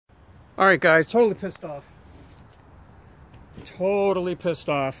Alright guys, totally pissed off. Totally pissed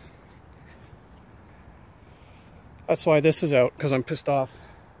off. That's why this is out, because I'm pissed off.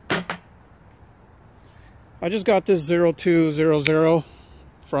 I just got this 0200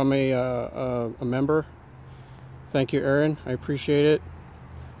 from a member. Thank you, Aaron. I appreciate it.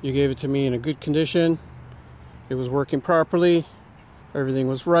 You gave it to me in a good condition. It was working properly. Everything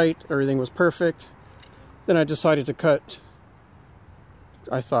was right. Everything was perfect. Then I decided to cut.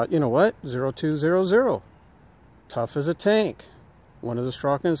 I thought, you know what? 0200. Tough as a tank. One of the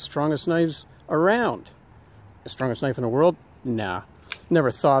strongest knives around. The strongest knife in the world? Nah.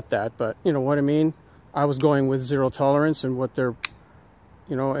 Never thought that, but you know what I mean? I was going with zero tolerance and what they're,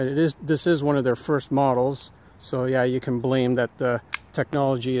 you know, and this is one of their first models. So yeah, you can blame that the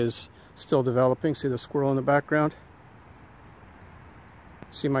technology is still developing. See the squirrel in the background?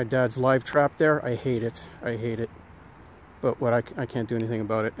 See my dad's live trap there? I hate it. I hate it. But what I can't do anything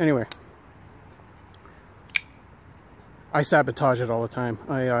about it. Anyway. I sabotage it all the time.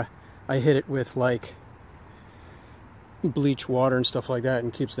 I hit it with like bleach water and stuff like that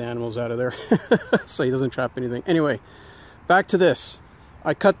and keeps the animals out of there. So he doesn't trap anything. Anyway, back to this.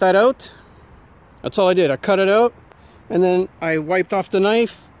 I cut that out. That's all I did. I cut it out and then I wiped off the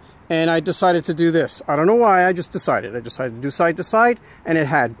knife and I decided to do this. I don't know why, I just decided. I decided to do side to side and it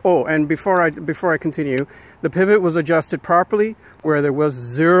had. Oh, and before I continue, the pivot was adjusted properly where there was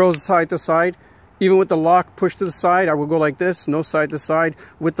zero side to side. Even with the lock pushed to the side, I would go like this, no side to side.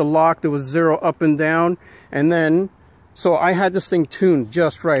 With the lock, there was zero up and down. And then, so I had this thing tuned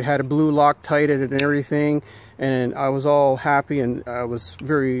just right. Had a blue Loctite in it and everything. And I was all happy and I was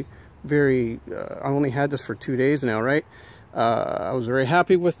very, I only had this for 2 days now, right? I was very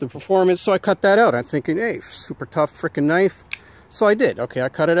happy with the performance, so I cut that out. I'm thinking, hey, super tough freaking knife. So I did. Okay, I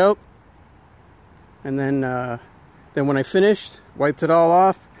cut it out. And then when I finished, wiped it all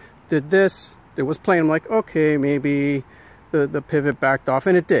off, did this. It was playing. I'm like, okay, maybe the pivot backed off,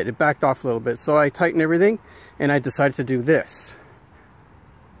 and it did. It backed off a little bit. So I tightened everything, and I decided to do this.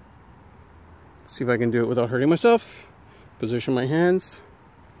 Let's see if I can do it without hurting myself. Position my hands.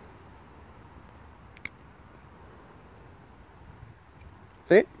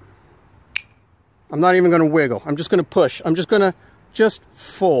 See? I'm not even going to wiggle. I'm just going to push. I'm just going to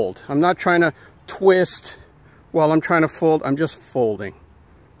fold. I'm not trying to twist while I'm trying to fold. I'm just folding.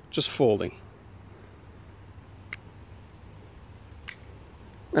 Just folding.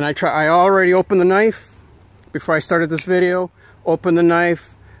 And I already opened the knife before I started this video. Opened the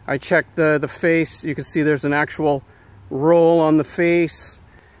knife. I checked the face. You can see there's an actual roll on the face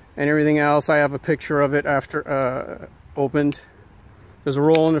and everything else. I have a picture of it after opened. There's a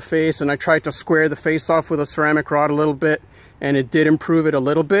roll in the face, and I tried to square the face off with a ceramic rod a little bit, and it did improve it a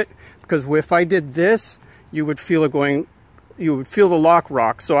little bit, because if I did this, you would feel it going, you would feel the lock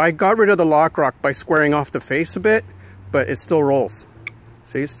rock. So I got rid of the lock rock by squaring off the face a bit, but it still rolls.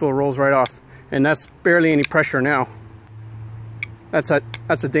 See, it still rolls right off, and that's barely any pressure now. That's a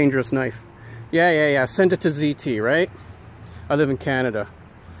dangerous knife. Yeah, send it to ZT, right? I live in Canada.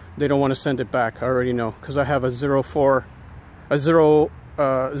 They don't want to send it back, I already know, because I have a 0804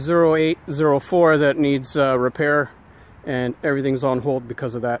 that needs repair, and everything's on hold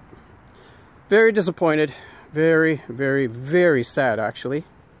because of that. Very disappointed. Very, very, very sad, actually.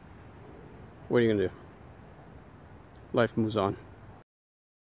 What are you gonna do? Life moves on.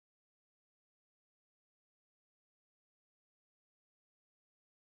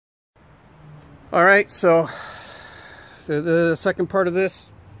 All right, so the second part of this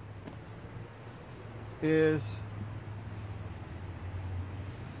is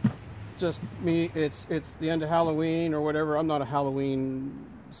just me. It's the end of Halloween or whatever. I'm not a Halloween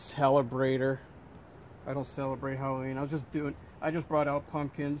celebrator. I don't celebrate Halloween. I just brought out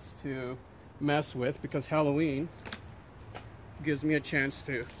pumpkins to mess with, because Halloween gives me a chance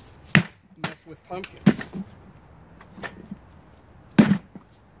to mess with pumpkins.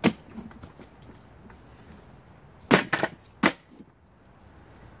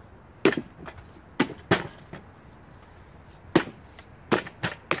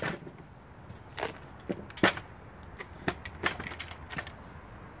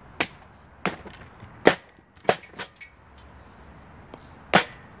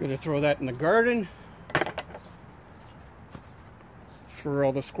 Gonna throw that in the garden for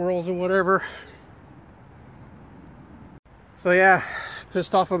all the squirrels and whatever. So yeah,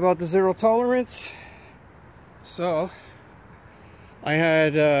 pissed off about the zero tolerance. So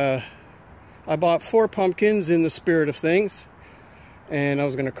I bought 4 pumpkins in the spirit of things, and I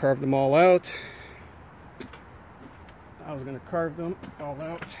was gonna carve them all out. I was gonna carve them all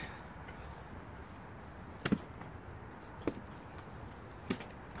out.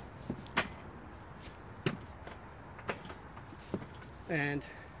 And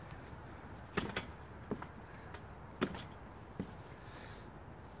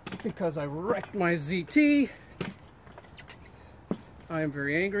because I wrecked my ZT, I am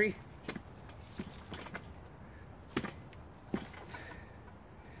very angry.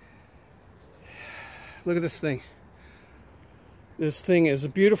 Look at this thing. This thing is a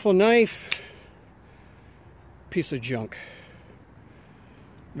beautiful knife. Piece of junk.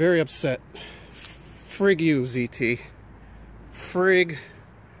 Very upset. Frig you, ZT. Frig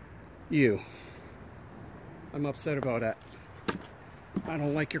you. I'm upset about that. I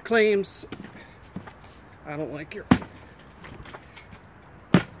don't like your claims. I don't like your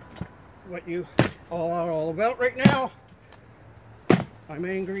what you all are all about right now. I'm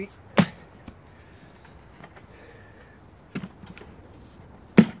angry.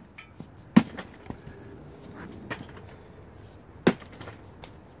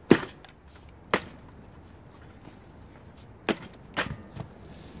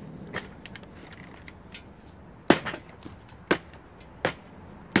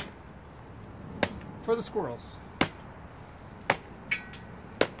 For the squirrels.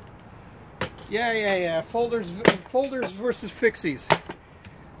 Yeah. Folders versus fixies.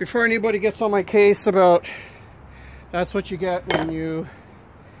 Before anybody gets on my case about that's what you get when you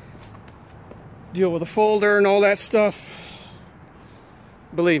deal with a folder and all that stuff.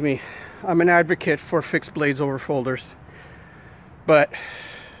 Believe me, I'm an advocate for fixed blades over folders. But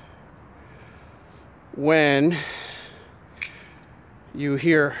when you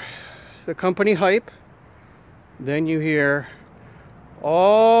hear the company hype, then you hear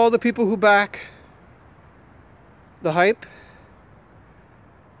all the people who back the hype,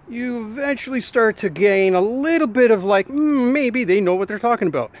 you eventually start to gain a little bit of like, maybe they know what they're talking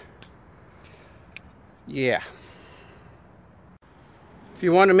about. Yeah. If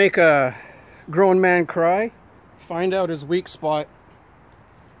you want to make a grown man cry, find out his weak spot.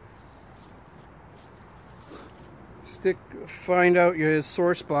 Find out his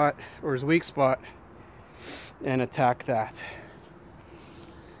sore spot or his weak spot and attack that.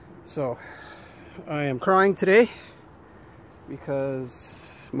 So I am crying today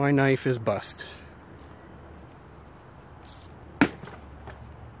because my knife is bust. I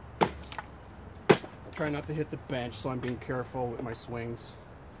try not to hit the bench, so I'm being careful with my swings.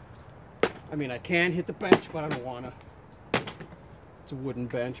 I mean, I can hit the bench, but I don't want to. It's a wooden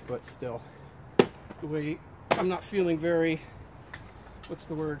bench, but still. The way I'm not feeling very, what's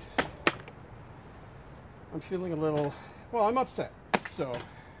the word? I'm feeling a little, well, I'm upset. So,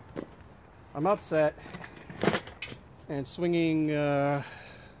 I'm upset and swinging, you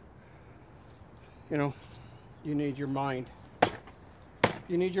know, you need your mind.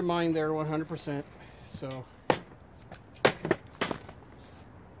 You need your mind there 100%. So,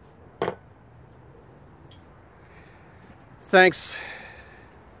 thanks.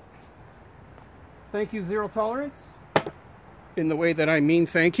 Thank you, Zero Tolerance, in the way that I mean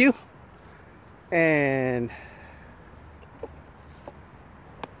thank you. And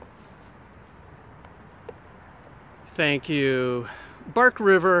thank you, Bark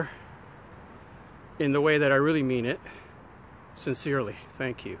River, in the way that I really mean it. Sincerely,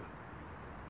 thank you.